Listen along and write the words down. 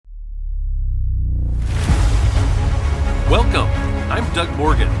Welcome. I'm Doug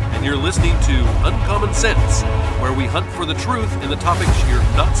Morgan, and you're listening to Uncommon Sense, where we hunt for the truth in the topics you're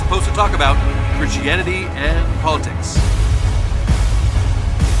not supposed to talk about, Christianity and politics.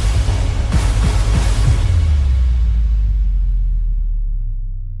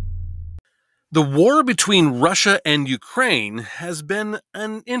 The war between Russia and Ukraine has been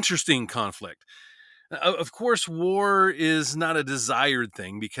an interesting conflict. Of course, war is not a desired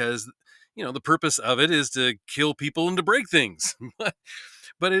thing because, the purpose of it is to kill people and to break things.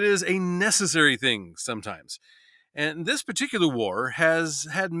 But it is a necessary thing sometimes. And this particular war has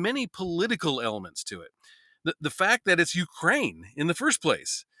had many political elements to it. The fact that it's Ukraine in the first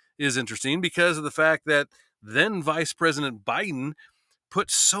place is interesting because of the fact that then Vice President Biden put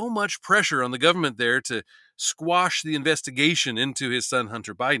so much pressure on the government there to squash the investigation into his son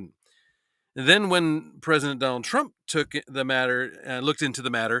Hunter Biden. And then when President Donald Trump took the matter and looked into the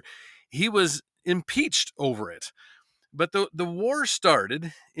matter, he was impeached over it. But the war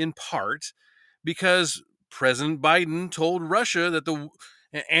started in part because President Biden told Russia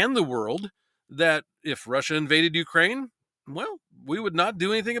and the world that if Russia invaded Ukraine, well, we would not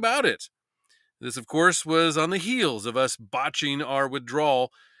do anything about it. This, of course, was on the heels of us botching our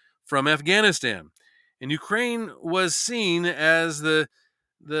withdrawal from Afghanistan. And Ukraine was seen as the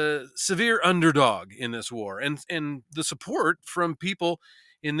severe underdog in this war. And the support from people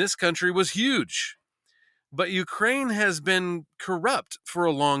in this country was huge. But Ukraine has been corrupt for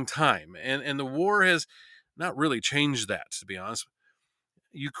a long time, and the war has not really changed that, to be honest.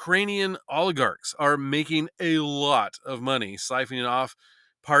 Ukrainian oligarchs are making a lot of money siphoning off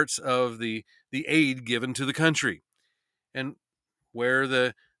parts of the aid given to the country. And where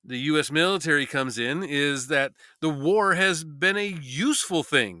the U.S. military comes in is that the war has been a useful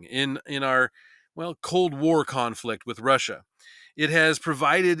thing in our, Cold War conflict with Russia. It has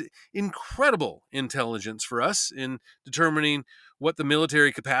provided incredible intelligence for us in determining what the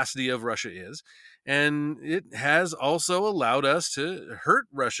military capacity of Russia is. And it has also allowed us to hurt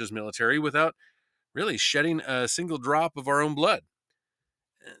Russia's military without really shedding a single drop of our own blood.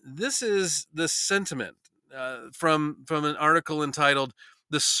 This is the sentiment from an article entitled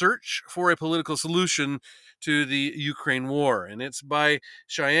 "The Search for a Political Solution to the Ukraine War," and it's by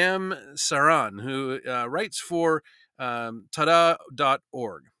Shyam Saran, who writes for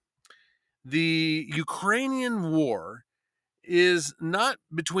Tada.org. The Ukrainian war is not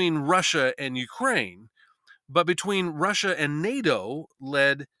between Russia and Ukraine, but between Russia and NATO,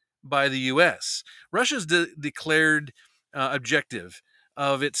 led by the U.S. Russia's declared objective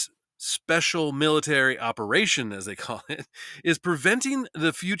of its special military operation, as they call it, is preventing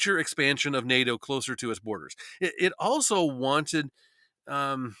the future expansion of NATO closer to its borders. It also wanted,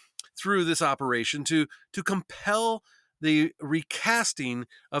 through this operation, to compel the recasting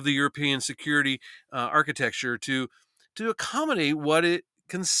of the European security architecture to accommodate what it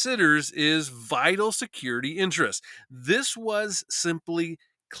considers is vital security interests. This was simply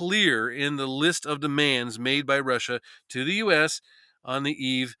clear in the list of demands made by Russia to the U.S. on the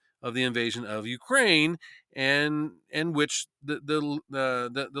eve of the invasion of Ukraine, and which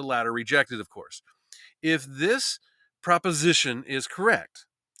the latter rejected, of course. If this proposition is correct,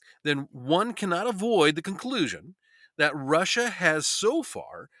 then one cannot avoid the conclusion that Russia has so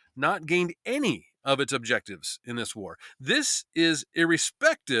far not gained any of its objectives in this war. This is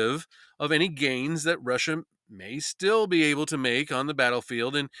irrespective of any gains that Russia may still be able to make on the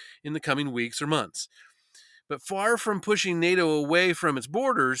battlefield in the coming weeks or months. But far from pushing NATO away from its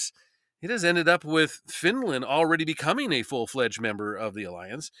borders, it has ended up with Finland already becoming a full-fledged member of the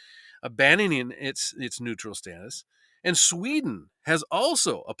alliance, abandoning its neutral status. And Sweden has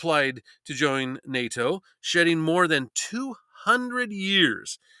also applied to join NATO, shedding more than 200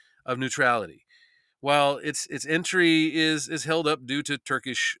 years of neutrality, while its entry is held up due to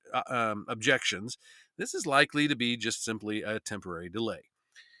Turkish objections. This is likely to be just simply a temporary delay.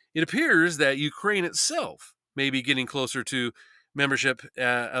 It appears that Ukraine itself may be getting closer to membership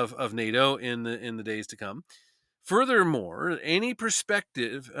of NATO in the days to come. Furthermore, any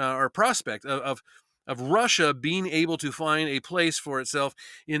perspective or prospect of Russia being able to find a place for itself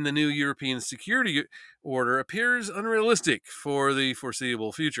in the new European security order appears unrealistic for the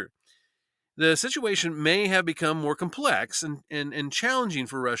foreseeable future. The situation may have become more complex and challenging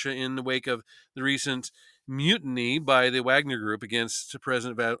for Russia in the wake of the recent mutiny by the Wagner Group against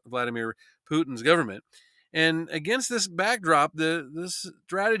President Vladimir Putin's government. And against this backdrop, the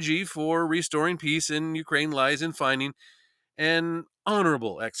strategy for restoring peace in Ukraine lies in finding an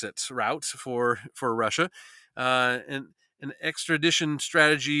honorable exit route for Russia, and an extradition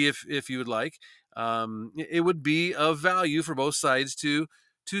strategy, if you would like. It would be of value for both sides to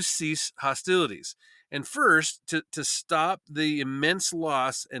cease hostilities. And first, to stop the immense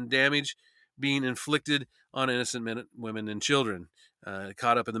loss and damage being inflicted on innocent men, women, and children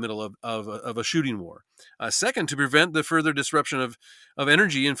caught up in the middle of a shooting war. Second, to prevent the further disruption of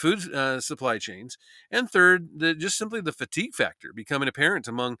energy and food supply chains. And third, just simply the fatigue factor becoming apparent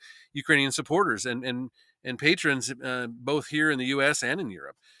among Ukrainian supporters and patrons, both here in the U.S. and in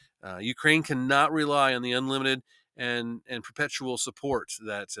Europe. Ukraine cannot rely on the unlimited and perpetual support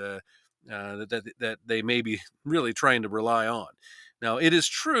that they may be really trying to rely on. Now, it is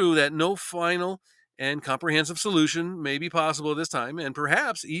true that no final and comprehensive solution may be possible at this time, and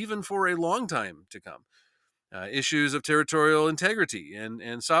perhaps even for a long time to come. Issues of territorial integrity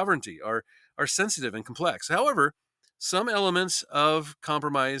and sovereignty are sensitive and complex. However, some elements of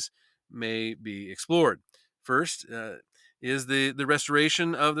compromise may be explored. First is the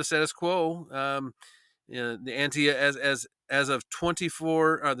restoration of the status quo. The ante as of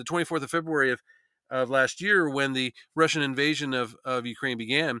the 24th of February of last year, when the Russian invasion of Ukraine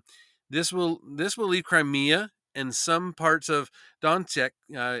began. This will leave Crimea and some parts of Donetsk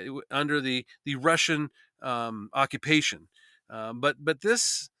under the Russian occupation. But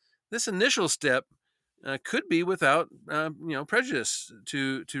this initial step could be without prejudice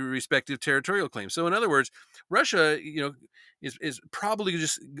to respective territorial claims. So in other words, Russia is probably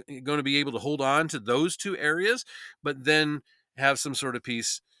just going to be able to hold on to those two areas, but then have some sort of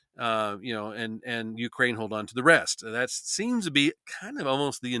peace, and Ukraine hold on to the rest. That seems to be kind of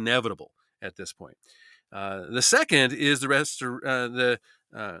almost the inevitable at this point. The second is the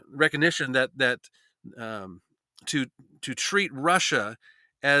recognition that to treat Russia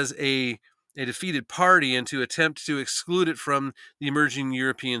as a defeated party and to attempt to exclude it from the emerging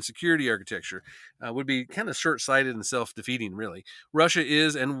European security architecture would be kind of short-sighted and self-defeating, really. Russia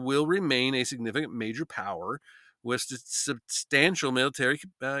is and will remain a significant major power with substantial military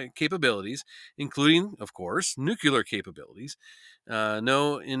capabilities, including, of course, nuclear capabilities.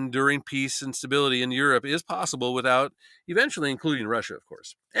 No enduring peace and stability in Europe is possible without eventually including Russia, of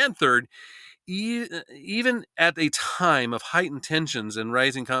course. And third, even at a time of heightened tensions and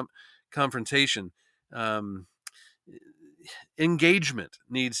rising confrontation, engagement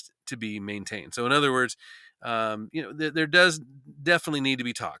needs to be maintained. So in other words, there does definitely need to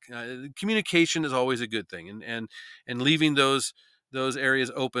be talk. Communication is always a good thing, and leaving those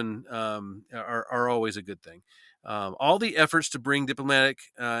areas open are always a good thing. All the efforts to bring diplomatic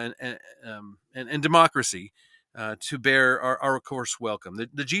and democracy to bear are of course welcome.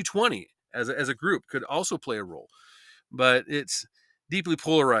 The G20 as a group could also play a role, but it's deeply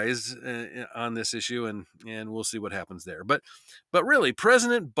polarized on this issue, and we'll see what happens there. But really,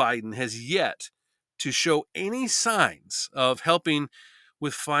 President Biden has yet to show any signs of helping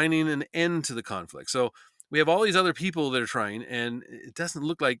with finding an end to the conflict. So we have all these other people that are trying, and it doesn't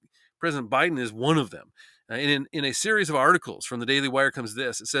look like President Biden is one of them. In a series of articles from the Daily Wire comes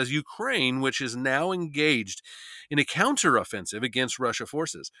this. It says Ukraine, which is now engaged in a counteroffensive against Russia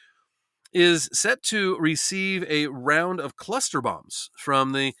forces, is set to receive a round of cluster bombs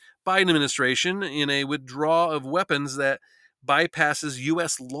from the Biden administration in a withdrawal of weapons that bypasses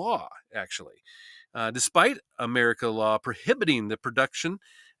U.S. law, actually. Despite America law prohibiting the production,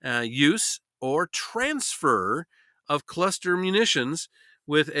 use, or transfer of cluster munitions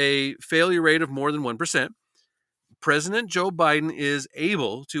with a failure rate of more than 1%, President Joe Biden is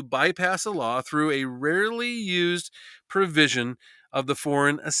able to bypass a law through a rarely used provision of the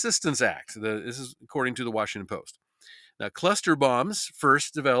Foreign Assistance Act. This is according to the Washington Post. Now, cluster bombs,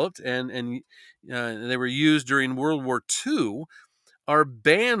 first developed and they were used during World War II, are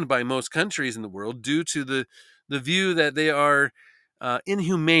banned by most countries in the world due to the view that they are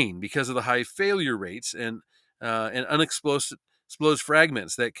inhumane because of the high failure rates and unexploded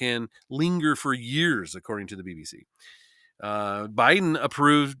fragments that can linger for years, according to the BBC. Biden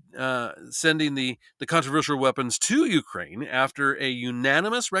approved sending the controversial weapons to Ukraine after a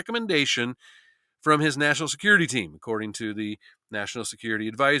unanimous recommendation from his national security team, according to the National Security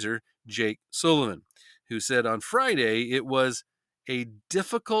Advisor, Jake Sullivan, who said on Friday it was a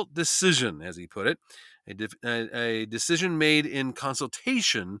difficult decision, as he put it, a decision made in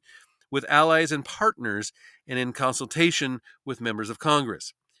consultation with allies and partners and in consultation with members of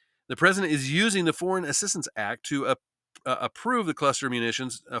Congress. The president is using the Foreign Assistance Act to approve the cluster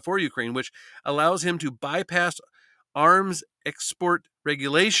munitions for Ukraine, which allows him to bypass arms export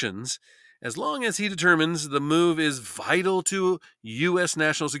regulations as long as he determines the move is vital to U.S.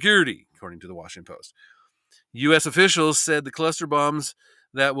 national security, according to the Washington Post. U.S. officials said the cluster bombs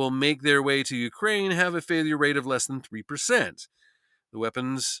that will make their way to Ukraine have a failure rate of less than 3%. The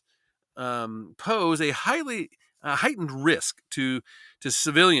weapons pose a highly a heightened risk to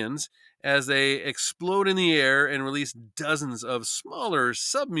civilians as they explode in the air and release dozens of smaller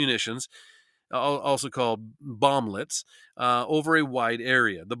submunitions, also called bomblets, over a wide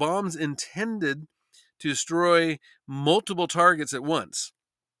area. The bombs intended to destroy multiple targets at once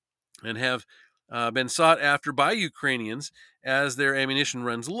and have been sought after by Ukrainians as their ammunition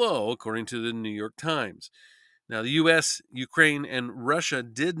runs low, according to the New York Times. Now, the U.S., Ukraine, and Russia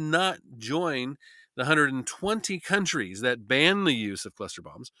did not join the 120 countries that ban the use of cluster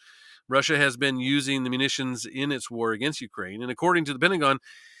bombs. Russia has been using the munitions in its war against Ukraine, and according to the Pentagon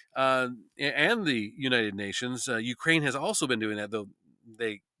and the United Nations, Ukraine has also been doing that, though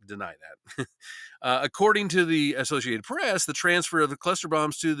they deny that. According to the Associated Press, the transfer of the cluster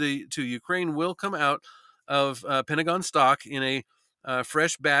bombs to Ukraine will come out of Pentagon stock in a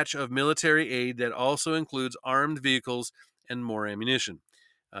fresh batch of military aid that also includes armed vehicles and more ammunition.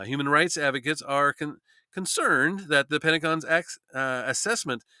 Human rights advocates are concerned that the Pentagon's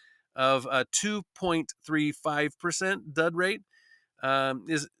assessment of a 2.35% dud rate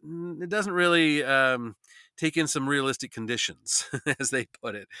it doesn't really take in some realistic conditions, as they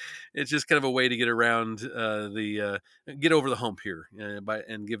put it. It's just kind of a way to get around get over the hump here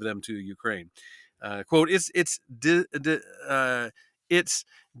and give them to Ukraine. Quote: It's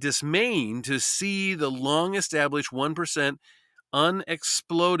dismaying to see the long-established 1%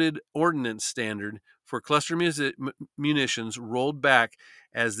 unexploded ordnance standard for cluster munitions rolled back,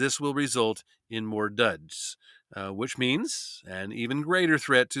 as this will result in more duds, which means an even greater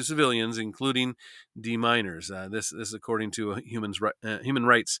threat to civilians, including deminers. This is according to a human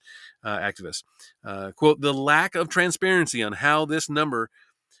rights activist. Quote: the lack of transparency on how this number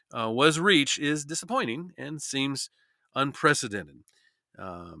was reached is disappointing and seems unprecedented.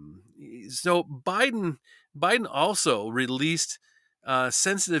 So Biden also released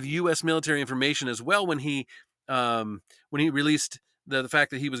sensitive U.S. military information as well when he released the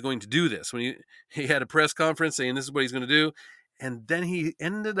fact that he was going to do this. When he had a press conference saying this is what he's going to do, and then he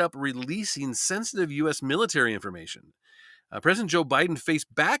ended up releasing sensitive U.S. military information. President Joe Biden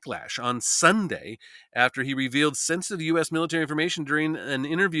faced backlash on Sunday after he revealed sensitive U.S. military information during an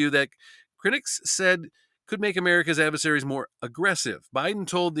interview that critics said could make America's adversaries more aggressive. Biden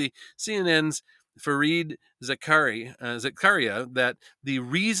told the CNN's Fareed Zakaria that the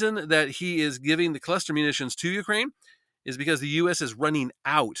reason that he is giving the cluster munitions to Ukraine is because the U.S. is running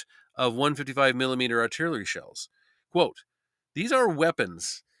out of 155 millimeter artillery shells. Quote: these are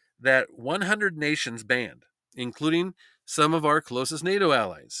weapons that 100 nations banned, including some of our closest NATO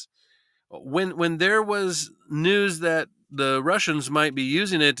allies. When there was news that the Russians might be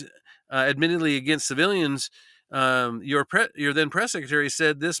using it, admittedly against civilians, your then press secretary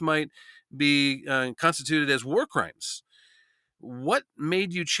said this might be constituted as war crimes. What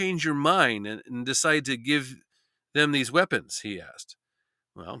made you change your mind and decide to give them these weapons? He asked.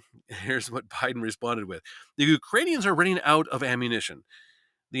 Well, here's what Biden responded with: the Ukrainians are running out of ammunition.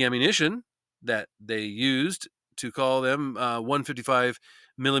 The ammunition that they used to call them 155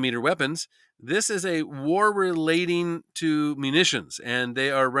 millimeter weapons, this is a war relating to munitions, and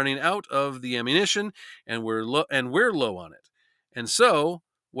they are running out of the ammunition, and we're low on it. And so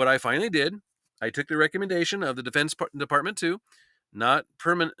what I finally did, I took the recommendation of the Defense Department to not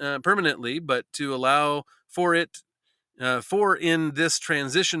permanently, but to allow for it for in this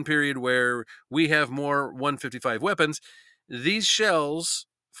transition period where we have more 155 weapons, these shells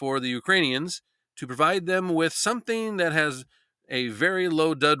for the Ukrainians, to provide them with something that has a very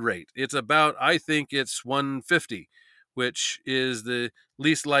low dud rate. It's about, I think it's 150, which is the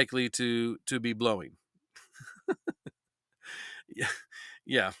least likely to be blowing.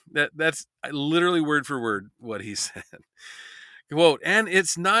 Yeah, that's literally word for word what he said. Quote: and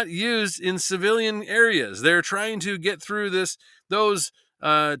it's not used in civilian areas. They're trying to get through those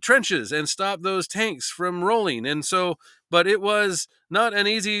trenches and stop those tanks from rolling. And so, but it was not an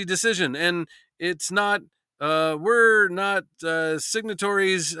easy decision. And it's not, we're not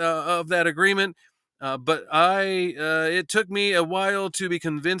signatories of that agreement. But it took me a while to be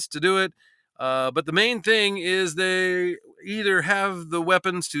convinced to do it. But the main thing is they either have the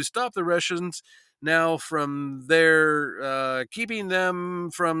weapons to stop the Russians now from their keeping them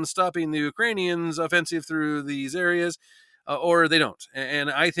from stopping the Ukrainians' offensive through these areas, or they don't.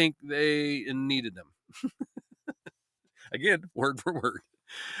 And I think they needed them. Again, word for word.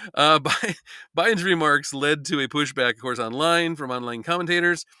 Biden's remarks led to a pushback, of course, from online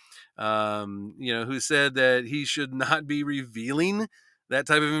commentators, who said that he should not be revealing that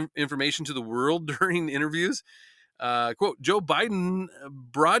type of information to the world during interviews. Quote: Joe Biden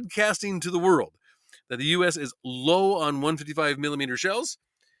broadcasting to the world that the U.S. is low on 155 millimeter shells.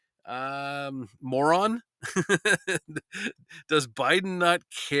 Moron. Does Biden not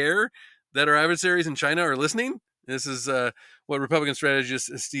care that our adversaries in China are listening? This is what Republican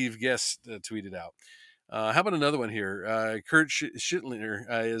strategist Steve Guest tweeted out. How about another one here? Kurt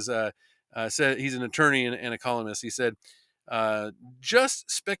Schittler said, he's an attorney and a columnist. He said, just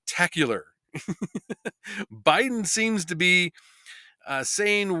spectacular. Biden seems to be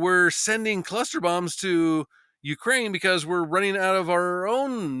saying we're sending cluster bombs to Ukraine because we're running out of our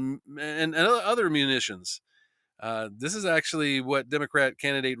own and other munitions. This is actually what Democrat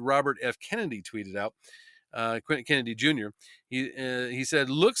candidate Robert F. Kennedy tweeted out. Kennedy Jr. He said,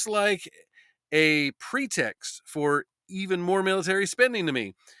 looks like a pretext for even more military spending to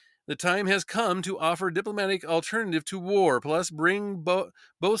me. The time has come to offer a diplomatic alternative to war, plus bring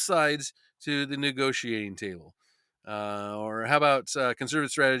both sides to the negotiating table. Or how about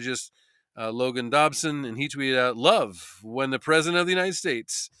conservative strategist Logan Dobson? And he tweeted out, love when the president of the United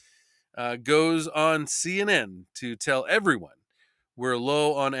States goes on CNN to tell everyone we're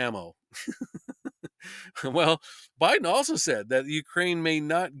low on ammo. Well, Biden also said that Ukraine may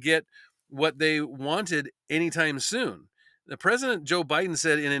not get what they wanted anytime soon. The President Joe Biden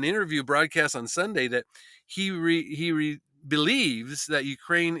said in an interview broadcast on Sunday that he believes that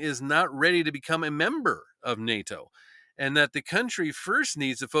Ukraine is not ready to become a member of NATO, and that the country first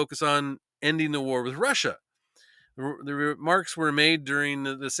needs to focus on ending the war with Russia. The remarks were made during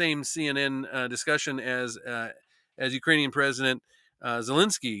the same CNN discussion as Ukrainian President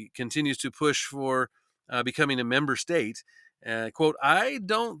Zelensky continues to push for becoming a member state. Quote, I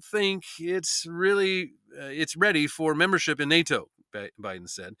don't think it's ready for membership in NATO, Biden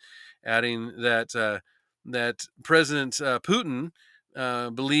said, adding that President Putin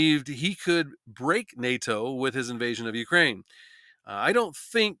believed he could break NATO with his invasion of Ukraine. I don't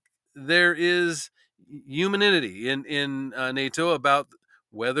think there is unanimity in NATO about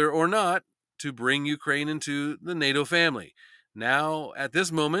whether or not to bring Ukraine into the NATO family. Now, at this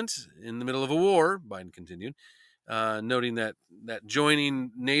moment, in the middle of a war, Biden continued, noting that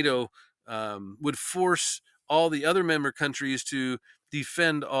joining NATO would force all the other member countries to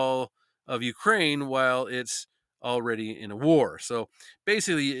defend all of Ukraine while it's already in a war. So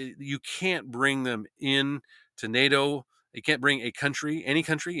basically, you can't bring them in to NATO. You can't bring any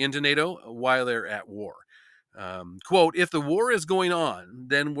country into NATO while they're at war. Quote, if the war is going on,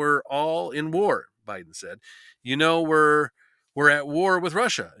 then we're all in war, Biden said. You know, we're at war with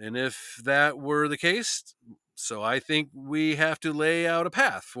Russia. And if that were the case, so I think we have to lay out a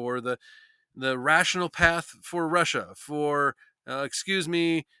path for the rational path for Russia, for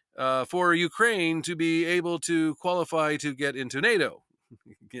for Ukraine to be able to qualify to get into NATO.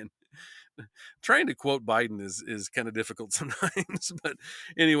 Again, trying to quote Biden is kind of difficult sometimes. But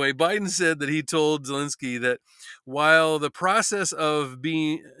anyway, Biden said that he told Zelensky that while the process of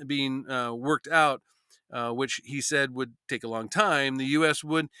being worked out, which he said would take a long time, the U.S.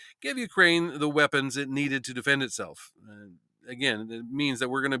 would give Ukraine the weapons it needed to defend itself. Again, it means that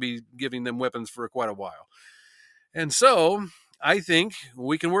we're going to be giving them weapons for quite a while. And so I think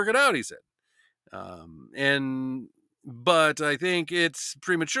we can work it out, he said. But I think it's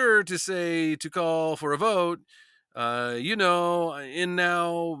premature to call for a vote. In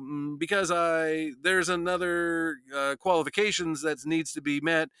now because there's another qualifications that needs to be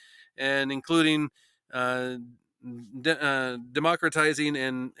met, and including democratizing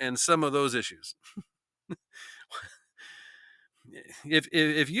and some of those issues.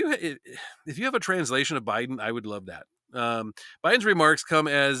 If you have a translation of Biden, I would love that. Biden's remarks come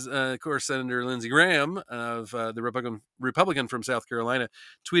as, of course, Senator Lindsey Graham of the Republican from South Carolina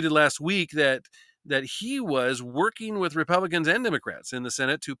tweeted last week that he was working with Republicans and Democrats in the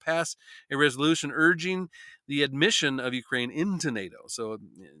Senate to pass a resolution urging the admission of Ukraine into NATO. So,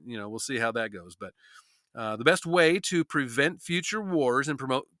 we'll see how that goes. But the best way to prevent future wars and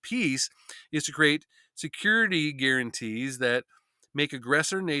promote peace is to create security guarantees that make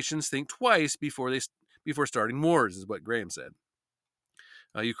aggressor nations think twice before starting wars, is what Graham said.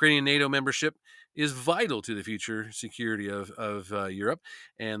 Ukrainian NATO membership is vital to the future security of Europe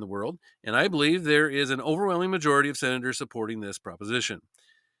and the world, and I believe there is an overwhelming majority of senators supporting this proposition.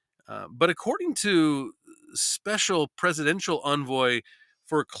 But according to Special Presidential Envoy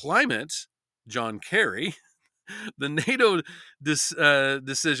for Climate, John Kerry, the NATO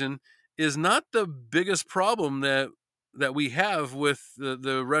decision is not the biggest problem that we have with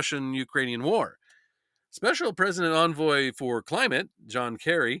the Russian-Ukrainian war. Special President Envoy for Climate, John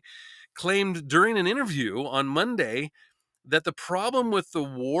Kerry, claimed during an interview on Monday that the problem with the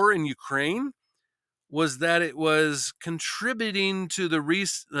war in Ukraine was that it was contributing to the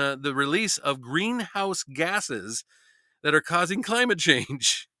release of greenhouse gases that are causing climate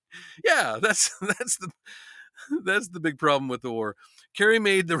change. Yeah, that's the big problem with the war. Kerry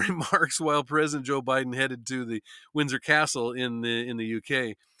made the remarks while President Joe Biden headed to the Windsor Castle in the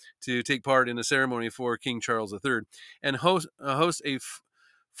UK to take part in a ceremony for King Charles III and host a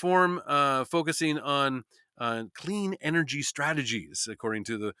forum focusing on clean energy strategies, according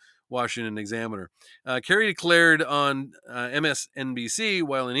to the Washington Examiner. Kerry declared on MSNBC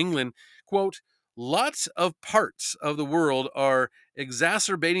while in England, quote, lots of parts of the world are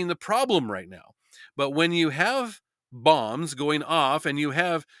exacerbating the problem right now. But when you have bombs going off and you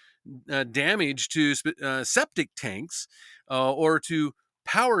have damage to septic tanks or to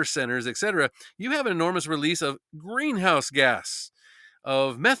power centers, etc., you have an enormous release of greenhouse gas,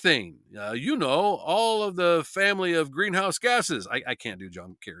 of methane. All of the family of greenhouse gases. I can't do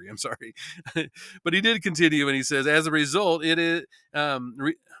John Kerry. I'm sorry, but he did continue, and he says, as a result, it is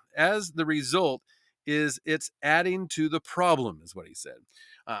as the result is it's adding to the problem, is what he said.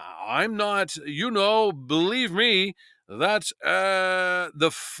 I'm not, believe me, that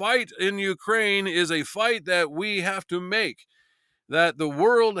the fight in Ukraine is a fight that we have to make, that the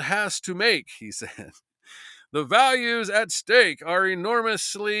world has to make, he said. The values at stake are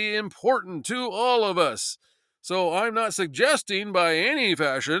enormously important to all of us. So I'm not suggesting by any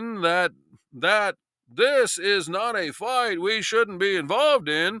fashion that this is not a fight we shouldn't be involved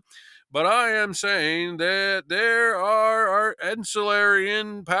in, but I am saying that there are ancillary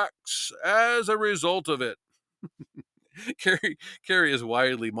impacts as a result of it. Kerry is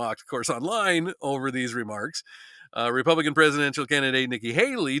widely mocked, of course, online over these remarks. Republican presidential candidate Nikki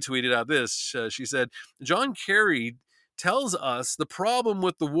Haley tweeted out this. She said, John Kerry tells us the problem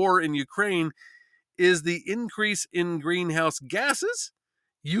with the war in Ukraine is the increase in greenhouse gases.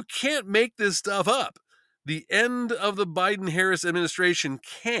 You can't make this stuff up. The end of the Biden-Harris administration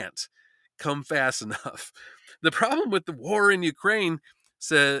can't come fast enough. The problem with the war in Ukraine,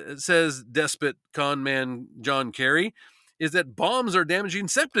 says despot con man John Kerry, is that bombs are damaging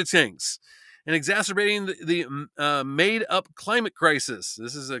septic tanks and exacerbating the made-up climate crisis.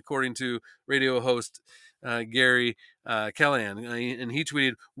 This is according to radio host Gary Callahan, and he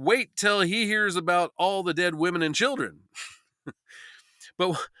tweeted, "Wait till he hears about all the dead women and children."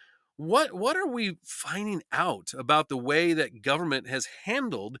 But what are we finding out about the way that government has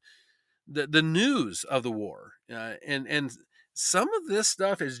handled the news of the war? And some of this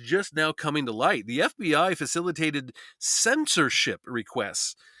stuff is just now coming to light. The FBI facilitated censorship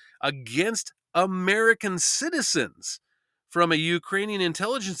requests against American citizens from a Ukrainian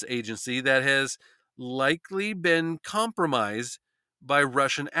intelligence agency that has likely been compromised by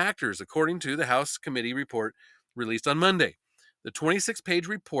Russian actors, according to the House committee report released on Monday. The 26-page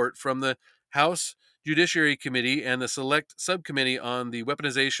report from the House Judiciary Committee and the Select Subcommittee on the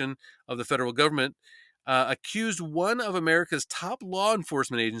Weaponization of the Federal Government accused one of America's top law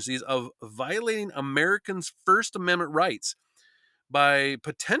enforcement agencies of violating Americans' First Amendment rights by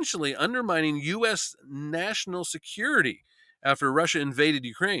potentially undermining U.S. national security after Russia invaded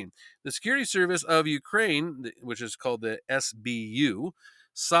Ukraine. The Security Service of Ukraine, which is called the SBU,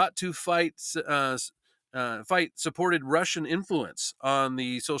 sought to fight supported Russian influence on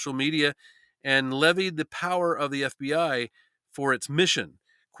the social media and levied the power of the FBI for its mission.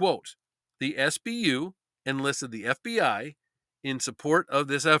 Quote, the SBU enlisted the FBI in support of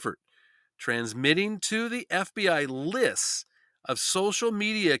this effort, transmitting to the FBI lists of social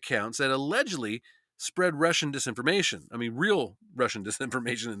media accounts that allegedly spread Russian disinformation. I mean, real Russian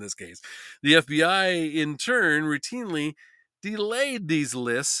disinformation in this case. The FBI, in turn, routinely relayed these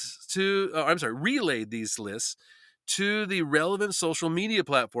lists to the relevant social media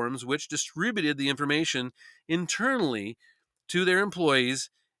platforms, which distributed the information internally to their employees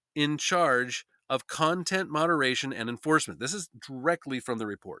in charge of content moderation and enforcement. This is directly from the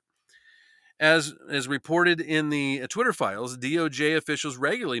report. As reported in the Twitter files, DOJ officials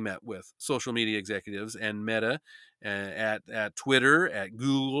regularly met with social media executives and Meta at Twitter, at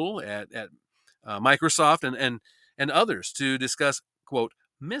Google, at Microsoft, and others to discuss, quote,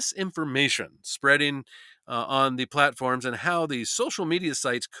 misinformation spreading on the platforms and how the social media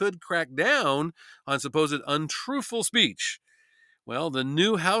sites could crack down on supposed untruthful speech. Well, the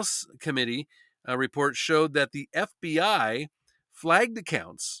new House committee report showed that the FBI flagged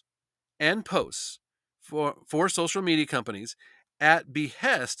accounts and posts for social media companies at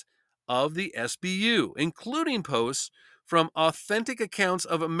behest of the SBU, including posts from authentic accounts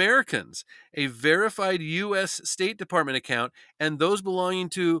of Americans, a verified U.S. State Department account, and those belonging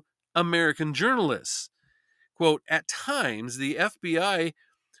to American journalists. Quote, at times, the FBI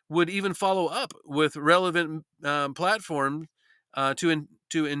would even follow up with relevant platforms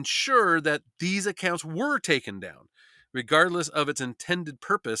to ensure that these accounts were taken down. regardless of its intended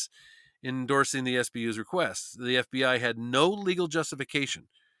purpose in endorsing the SBU's requests. The FBI had no legal justification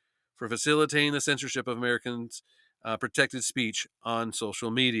for facilitating the censorship of Americans' protected speech on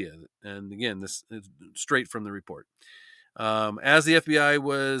social media. And again, this is straight from the report. As the FBI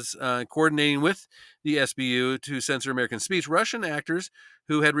was coordinating with the SBU to censor American speech, Russian actors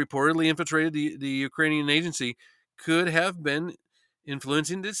who had reportedly infiltrated the Ukrainian agency could have been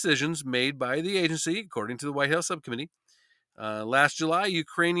influencing decisions made by the agency, according to the White House subcommittee. Last July,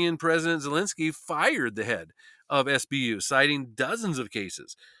 Ukrainian President Zelensky fired the head of SBU, citing dozens of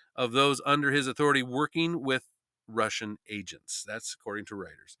cases of those under his authority working with Russian agents. That's according to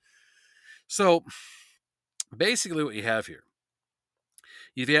Reuters. So basically what you have here,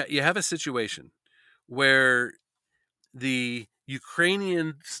 you have a situation where the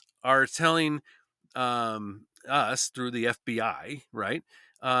Ukrainians are telling us through the FBI, right,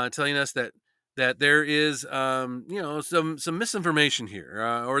 telling us that there is some misinformation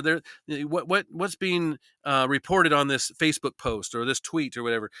here, or there what's being reported on this Facebook post or this tweet or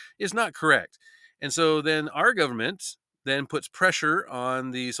whatever is not correct. And so then our government then puts pressure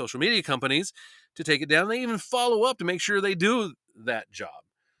on the social media companies to take it down. They even follow up to make sure they do that job.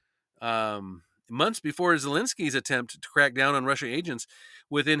 Months before Zelensky's attempt to crack down on Russian agents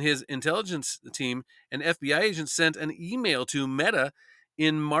within his intelligence team, an FBI agent sent an email to Meta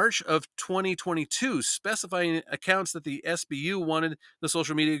in March of 2022 specifying accounts that the SBU wanted the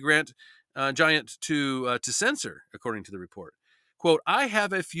social media giant to censor, according to the report. Quote, I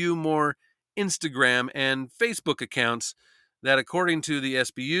have a few more Instagram and Facebook accounts that, according to the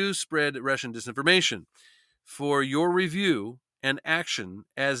SBU, spread Russian disinformation for your review and action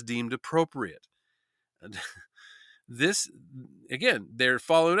as deemed appropriate. This, again, they're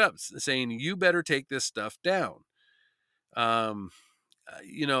followed up saying, you better take this stuff down.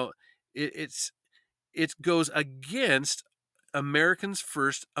 It goes against Americans'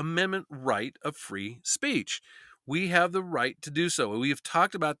 First Amendment right of free speech. We have the right to do so. We have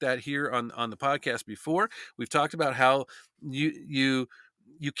talked about that here on the podcast before. We've talked about how you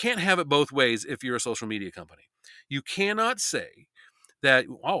can't have it both ways if you're a social media company. You cannot say that,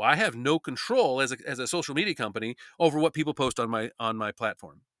 oh, I have no control as a social media company over what people post on my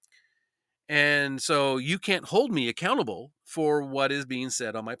platform. And so you can't hold me accountable for what is being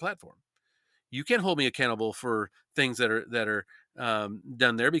said on my platform. You can't hold me accountable for things that are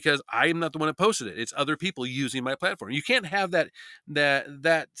done there because I'm not the one that posted it. It's other people using my platform. You can't have that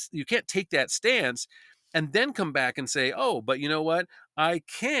you can't take that stance and then come back and say, oh, but you know what? I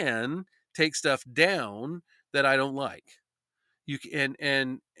can take stuff down that I don't like. You can,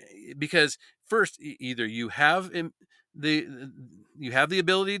 and because first, either you have the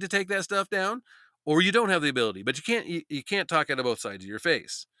ability to take that stuff down, or you don't have the ability. But you can't talk out of both sides of your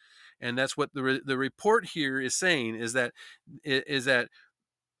face. And that's what the report here is saying, is that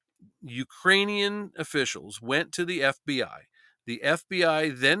Ukrainian officials went to the FBI. The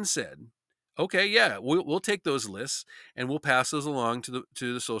FBI then said, okay, yeah, we'll take those lists and we'll pass those along to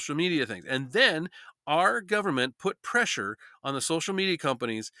the social media things. And then our government put pressure on the social media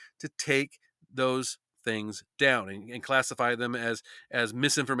companies to take those things down and classify them as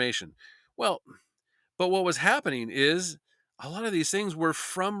misinformation. Well, but what was happening is a lot of these things were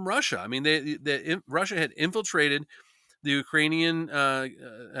from Russia. I mean, Russia had infiltrated the Ukrainian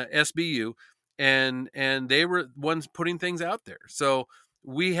SBU, and they were ones putting things out there. So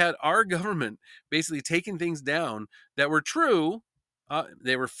we had our government basically taking things down that were true.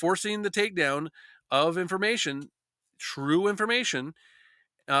 They were forcing the takedown of information, true information,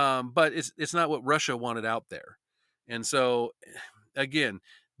 but it's not what Russia wanted out there. And so, again,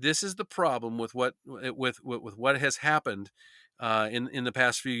 this is the problem with what has happened in the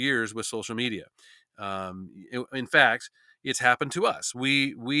past few years with social media. In fact, it's happened to us.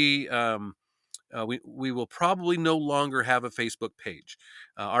 We will probably no longer have a Facebook page.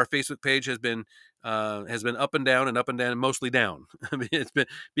 Our Facebook page has been up and down and mostly down. I mean, it's been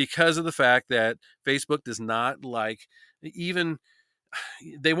because of the fact that Facebook does not like, even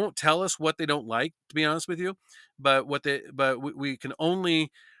they won't tell us what they don't like, to be honest with you, but we can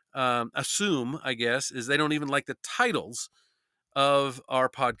only assume, I guess, is they don't even like the titles of our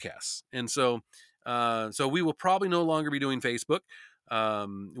podcasts. And so we will probably no longer be doing Facebook.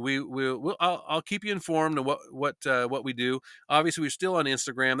 I'll keep you informed of what we do. Obviously, we're still on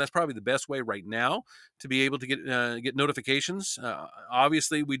Instagram. That's probably the best way right now to be able to get notifications.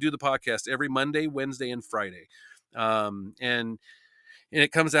 Obviously, we do the podcast every Monday, Wednesday, and Friday, and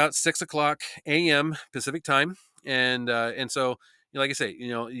it comes out 6:00 a.m. Pacific time, and so like I say,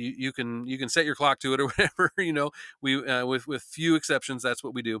 you can set your clock to it or whatever. We with few exceptions, that's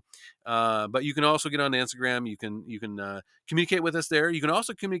what we do. But you can also get on Instagram. You can communicate with us there. You can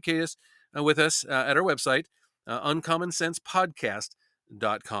also communicate with us at our website,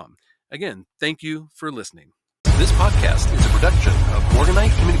 uncommonsensepodcast.com. Again, thank you for listening. This podcast is a production of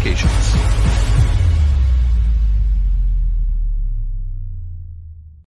Morganite Communications.